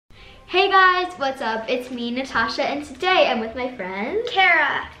Hey guys, what's up? It's me, Natasha, and today I'm with my friend,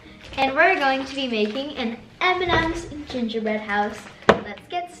 Kara. And we're going to be making an M&Ms Gingerbread House. Let's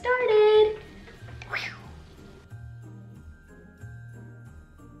get started.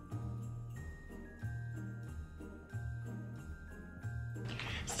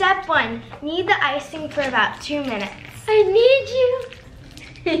 Step 1, knead the icing for about 2 minutes. I need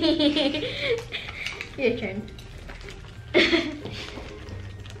you. Your turn.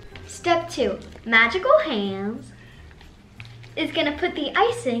 Step 2, magical hands is gonna put the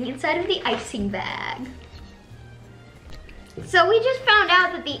icing inside of the icing bag. So we just found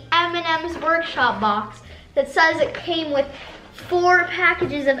out that the M&Ms workshop box that says it came with 4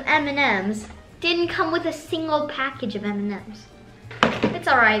 packages of M&Ms didn't come with a single package of M&Ms. It's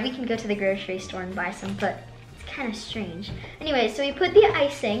all right, we can go to the grocery store and buy some, but it's kind of strange. Anyway, so we put the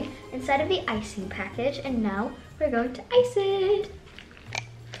icing inside of the icing package, and now we're going to ice it.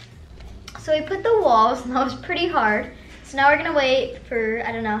 So we put the walls, and that was pretty hard. So now we're gonna wait for,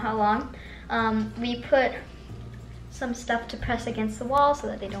 I don't know how long. We put some stuff to press against the wall so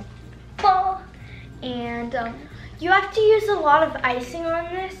that they don't fall. And You have to use a lot of icing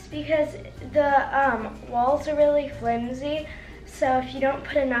on this because the walls are really flimsy. So if you don't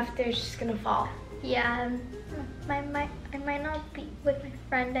put enough, they're just gonna fall. yeah, I might not be with my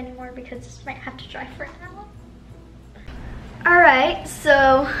friend anymore because this might have to dry for an hour. All right,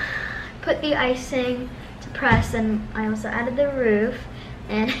 so put the icing to press, and I also added the roof,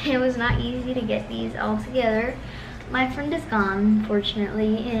 and it was not easy to get these all together. My friend is gone,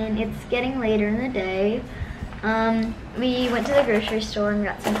 unfortunately, and it's getting later in the day. We went to the grocery store and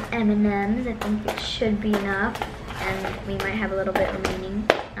got some M&Ms. I think it should be enough, and we might have a little bit remaining,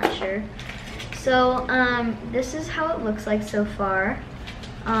 not sure. So this is how it looks like so far.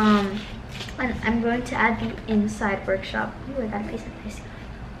 And I'm going to add the inside workshop. Ooh, I got a piece of icing.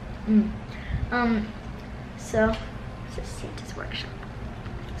 So let's just see this workshop.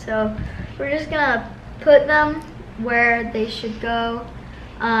 So we're just gonna put them where they should go,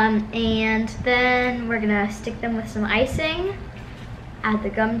 and then we're gonna stick them with some icing, add the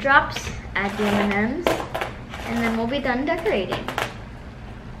gumdrops, add the M&Ms, and then we'll be done decorating.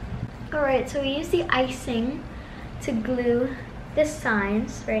 All right, so we use the icing to glue the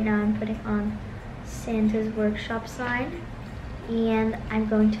signs. Right now I'm putting on Santa's workshop sign, and I'm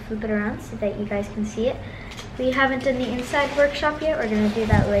going to flip it around so that you guys can see it. We haven't done the inside workshop yet. We're gonna do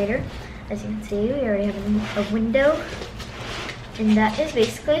that later. As you can see, we already have a window, and that is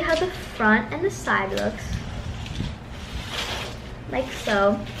basically how the front and the side looks, like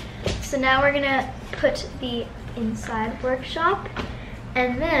so. So now we're gonna put the inside workshop,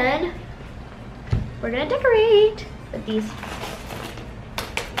 and then we're gonna decorate with these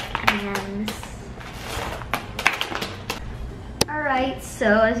M&Ms. Alright,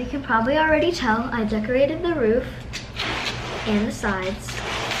 so as you can probably already tell, I decorated the roof and the sides,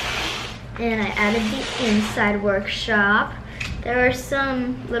 and I added the inside workshop. There are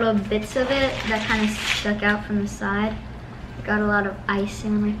some little bits of it that kind of stuck out from the side. I got a lot of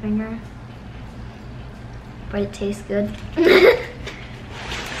icing on my finger, but it tastes good.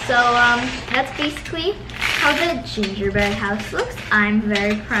 So that's basically how the gingerbread house looks. I'm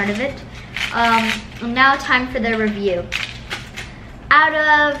very proud of it. Now time for the review.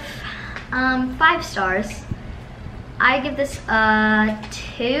 Out of 5 stars, I give this a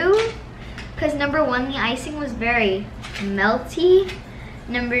 2, because number 1, the icing was very melty.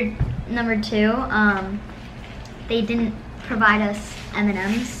 Number 2, they didn't provide us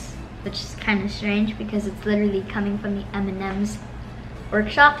M&Ms, which is kind of strange because it's literally coming from the M&Ms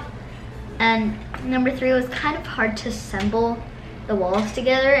workshop. And number 3, was kind of hard to assemble the walls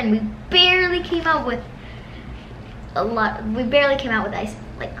together, and we barely came out with icing,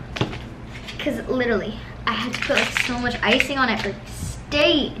 like, because literally I had to put like so much icing on it for it to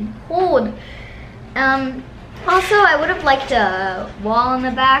stay and hold. Also, I would have liked a wall in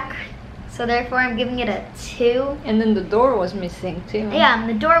the back, so therefore I'm giving it a 2. And then the door was missing too. Yeah, and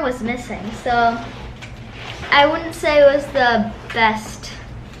the door was missing, so I wouldn't say it was the best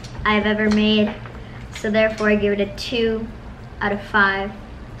I've ever made, so therefore I give it a 2 out of 5.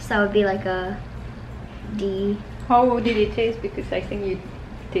 So that would be like a D. How did it taste? Because I think you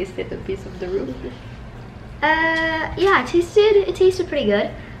tasted a piece of the roof. Yeah, it tasted pretty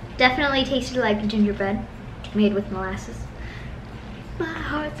good. Definitely tasted like gingerbread made with molasses. My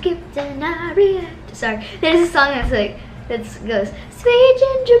heart skipped and I reacted. Sorry, there's a song that goes, sweet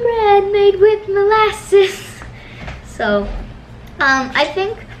gingerbread made with molasses. So, I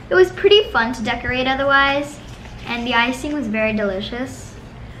think it was pretty fun to decorate otherwise, and the icing was very delicious.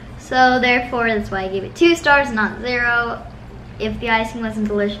 So therefore, that's why I gave it 2 stars, not 0. if the icing wasn't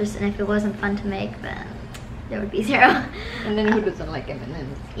delicious and if it wasn't fun to make, then there would be 0. And then who doesn't like M&Ms?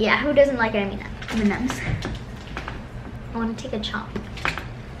 Yeah, who doesn't like M&Ms? I want to take a chomp.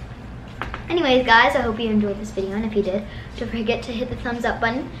 Anyways, guys, I hope you enjoyed this video, and if you did, don't forget to hit the thumbs up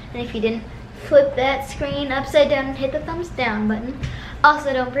button, and if you didn't, flip that screen upside down and hit the thumbs down button.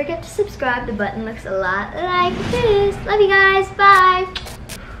 Also, don't forget to subscribe. The button looks a lot like this. Love you guys. Bye.